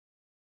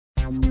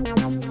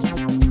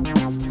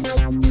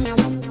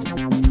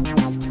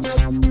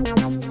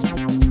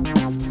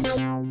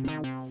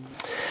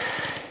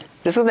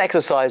This is an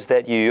exercise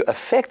that you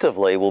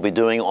effectively will be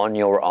doing on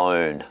your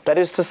own. That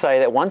is to say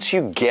that once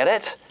you get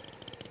it,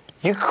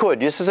 you could,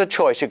 this is a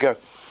choice, you go,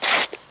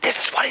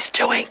 this is what he's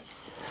doing.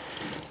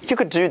 You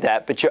could do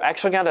that, but you're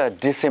actually going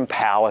to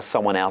disempower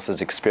someone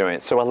else's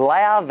experience. So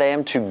allow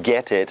them to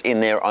get it in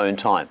their own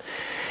time.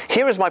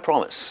 Here is my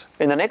promise.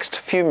 In the next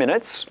few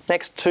minutes,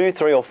 next 2,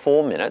 3 or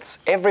 4 minutes,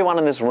 everyone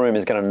in this room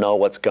is going to know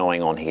what's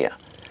going on here.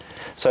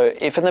 So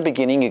if in the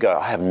beginning you go,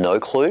 I have no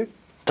clue,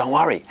 don't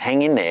worry,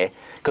 hang in there,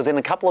 because in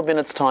a couple of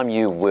minutes' time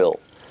you will.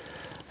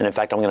 And in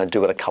fact, I'm going to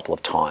do it a couple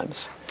of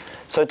times.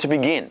 So to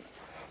begin,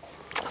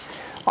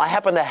 I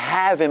happen to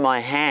have in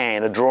my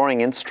hand a drawing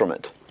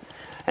instrument.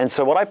 And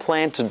so what I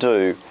plan to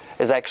do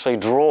is actually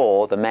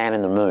draw the man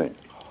in the moon.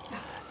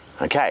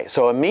 Okay,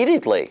 so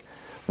immediately,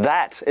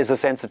 that is a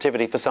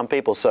sensitivity for some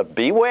people. So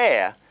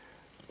beware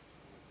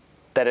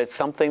that it's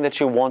something that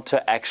you want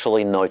to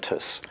actually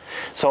notice.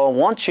 So I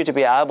want you to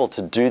be able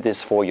to do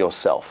this for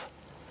yourself.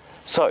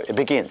 So it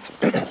begins.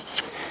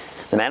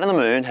 The man in the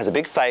moon has a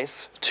big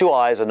face, 2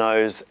 eyes, a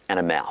nose, and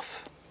a mouth.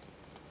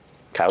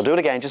 Okay, I'll do it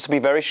again just to be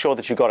very sure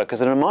that you got it,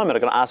 because in a moment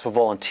I'm going to ask for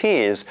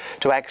volunteers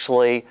to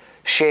actually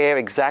share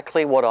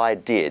exactly what I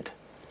did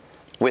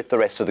with the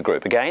rest of the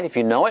group. Again, if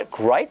you know it,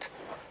 great.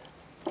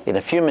 In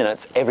a few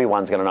minutes,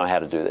 everyone's going to know how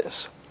to do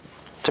this.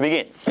 To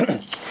begin,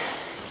 the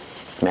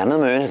man in the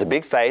moon has a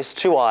big face,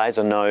 2 eyes,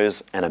 a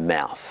nose, and a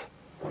mouth.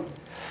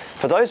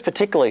 For those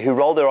particularly who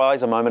rolled their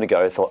eyes a moment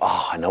ago and thought,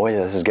 oh, I know where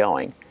this is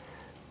going,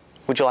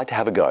 would you like to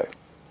have a go?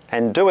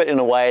 And do it in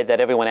a way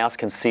that everyone else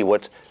can see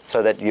what,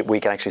 so that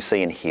we can actually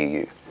see and hear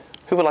you.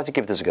 Who would like to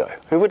give this a go?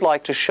 Who would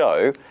like to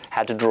show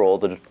how to draw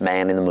the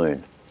man in the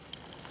moon?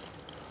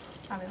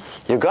 I will.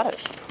 You've got it.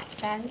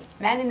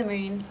 Man in the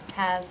moon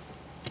has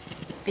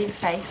big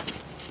face,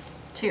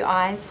 2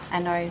 eyes, a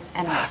nose,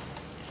 and a mouth.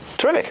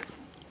 Terrific,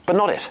 but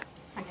not it.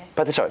 Okay.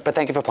 But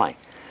thank you for playing.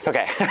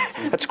 Okay,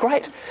 that's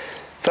great.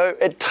 So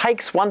it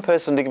takes one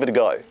person to give it a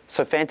go.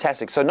 So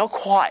fantastic. So not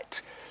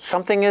quite.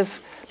 Something is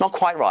not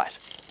quite right.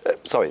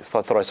 Sorry,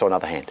 I thought I saw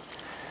another hand.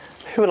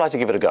 Who would like to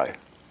give it a go?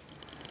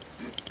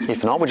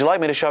 If not, would you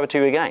like me to show it to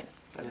you again?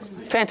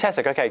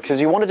 Fantastic, okay, because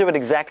you want to do it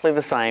exactly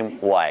the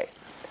same way,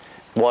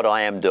 what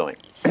I am doing.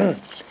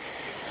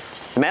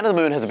 The man in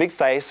the moon has a big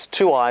face,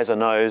 2 eyes, a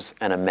nose,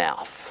 and a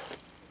mouth.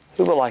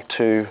 Who would like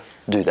to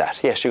do that?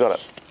 Yes, you got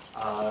it.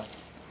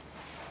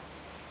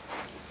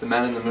 The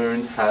man in the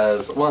moon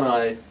has 1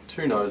 eye,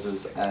 2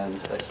 noses,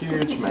 and a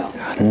huge mouth.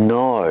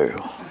 No,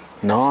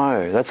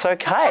 that's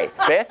okay.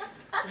 Beth?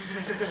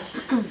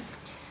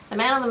 The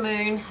man on the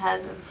moon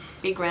has a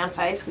big round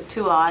face with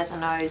 2 eyes, a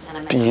nose, and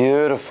a mouth.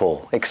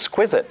 Beautiful,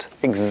 exquisite,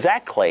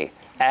 exactly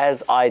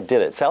as I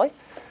did it. Sally?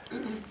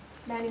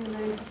 Man in the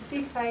moon has a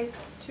big face,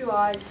 2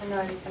 eyes, a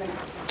nose, and a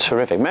mouth.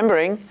 Terrific.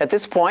 Remembering, at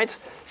this point,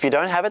 if you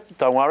don't have it,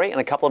 don't worry, in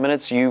a couple of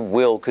minutes you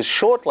will, because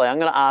shortly I'm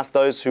going to ask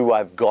those who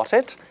have got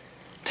it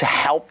to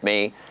help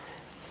me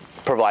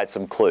provide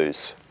some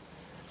clues.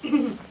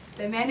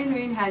 The man in the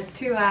moon has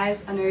 2 eyes,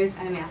 a nose,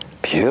 and a mouth.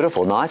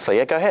 Beautiful, nicely.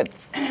 Yeah, go ahead.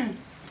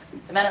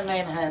 The man on the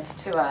moon has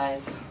 2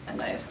 eyes, a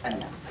nose, and a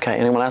mouth. Okay,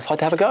 anyone else like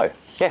to have a go?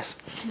 Yes.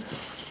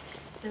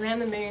 The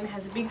man in the moon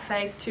has a big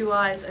face, 2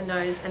 eyes, a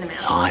nose, and a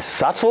mouth. Nice.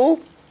 Subtle,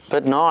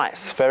 but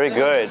nice. Very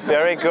good,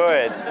 very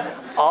good.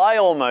 I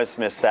almost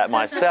missed that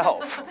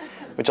myself.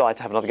 Would you like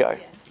to have another go?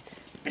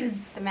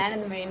 The man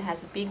in the moon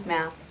has a big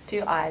mouth,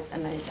 2 eyes, a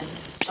nose, and a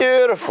mouth.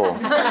 Beautiful. All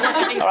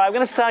right, I'm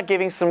going to start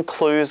giving some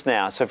clues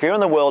now. So if you're in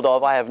the world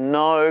of, I have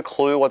no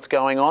clue what's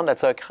going on,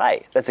 that's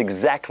okay. That's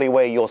exactly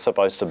where you're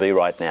supposed to be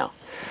right now.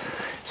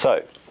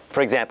 So,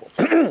 for example,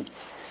 man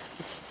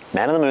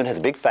in the moon has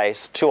a big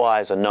face, 2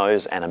 eyes, a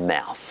nose, and a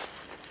mouth.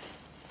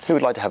 Who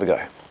would like to have a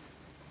go?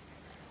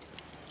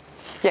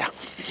 Yeah.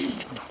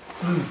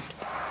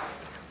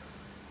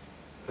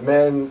 The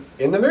man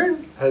in the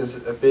moon has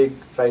a big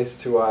face,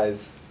 2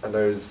 eyes, a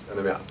nose, and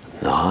a mouth.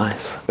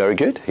 Nice. Very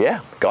good.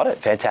 Yeah, got it.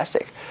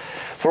 Fantastic.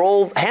 For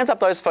all, hands up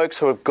those folks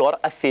who have got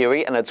a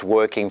theory and it's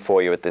working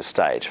for you at this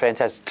stage.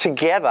 Fantastic.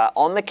 Together,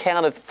 on the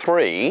count of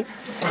 3,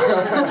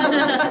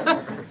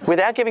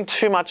 without giving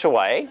too much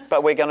away,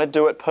 but we're going to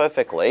do it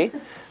perfectly,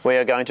 we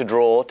are going to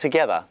draw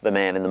together the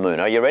man in the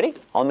moon. Are you ready?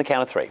 On the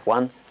count of 3.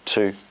 1,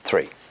 2,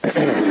 3.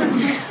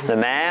 The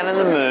man in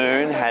the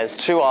moon has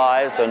 2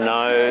 eyes, a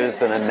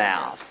nose, and a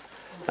mouth.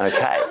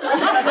 Okay.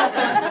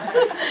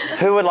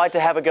 Who would like to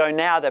have a go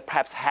now that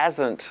perhaps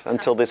hasn't,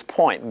 until this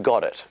point,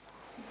 got it?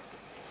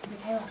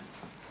 You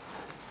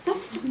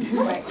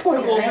don't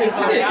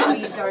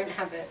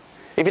have it.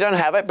 If you don't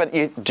have it, but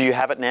do you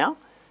have it now?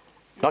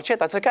 Not yet,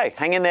 that's okay.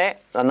 Hang in there,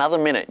 another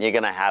minute, you're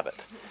going to have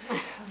it.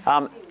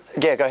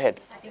 Yeah, go ahead.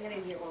 I think I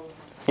didn't hear all of them.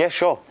 Yeah,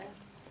 sure.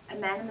 A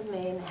man in the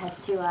moon has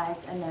 2 eyes,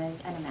 a nose,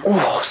 and a mouth.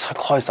 Oh, so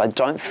close. I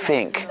don't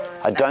think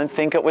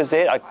it was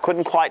it. I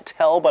couldn't quite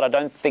tell, but I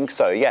don't think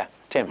so. Yeah,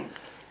 Tim.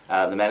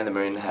 The man in the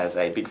moon has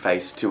a big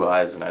face, 2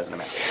 eyes, a nose, and a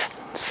mouth.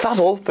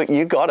 Subtle, but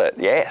you got it.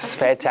 Yes,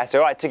 fantastic.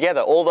 All right, together,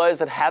 all those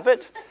that have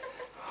it,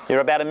 You're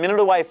about a minute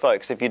away,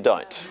 folks, if you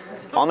don't.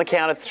 On the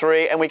count of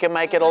 3, and we can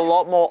make it a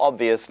lot more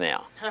obvious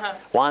now.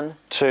 1,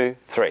 2,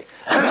 3.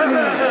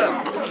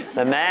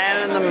 The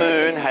man in the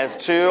moon has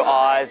 2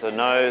 eyes, a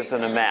nose,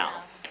 and a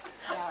mouth.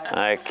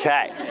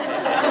 Okay.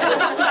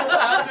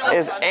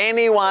 Is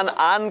anyone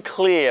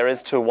unclear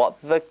as to what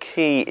the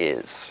key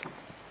is?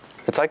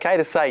 It's okay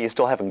to say you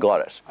still haven't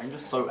got it. I'm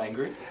just so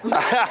angry.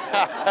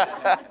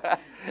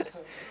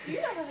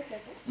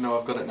 No,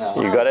 I've got it now.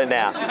 You got it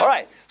now. All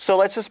right, so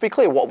let's just be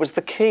clear. What was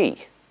the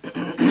key?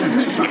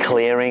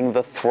 Clearing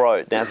the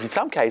throat. Now, in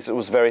some cases, it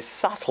was very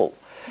subtle.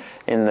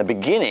 In the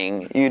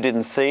beginning, you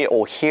didn't see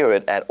or hear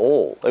it at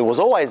all. It was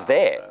always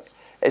there.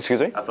 Excuse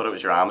me? I thought it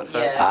was your arm at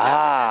first.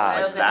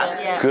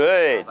 Ah,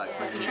 good.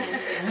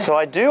 So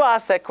I do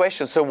ask that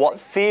question. So what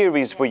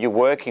theories were you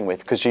working with?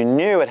 Because you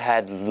knew it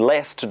had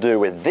less to do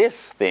with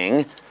this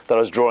thing that I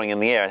was drawing in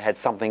the air. It had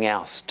something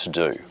else to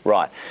do.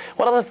 Right.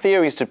 What other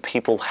theories did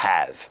people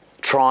have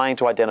trying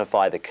to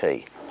identify the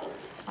key?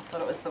 I thought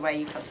it was the way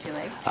you crossed your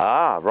legs.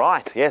 Ah,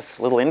 right. Yes,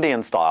 little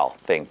Indian style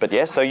thing. But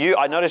yes, so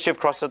I noticed you've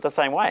crossed it the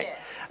same way.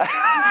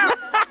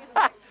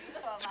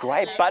 It's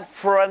great. But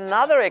for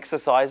another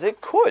exercise, it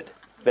could.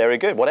 Very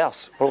good. What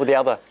else? What were the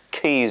other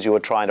keys you were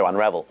trying to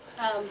unravel?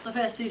 The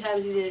first 2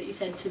 times you did it, you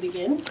said to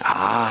begin.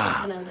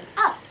 Ah. And I was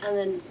like, and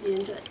then you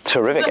didn't do it.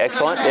 Terrific.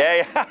 Excellent.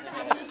 Yeah.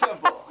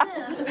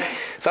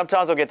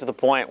 Sometimes I'll get to the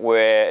point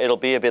where it'll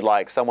be a bit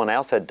like someone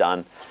else had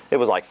done. It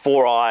was like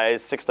 4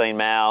 eyes, 16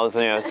 mouths,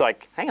 and it's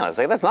like, hang on a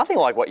second, that's nothing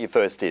like what you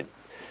first did.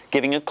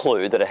 Giving a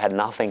clue that it had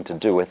nothing to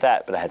do with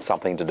that, but it had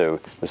something to do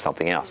with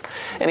something else.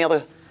 Any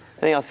other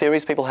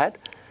theories people had?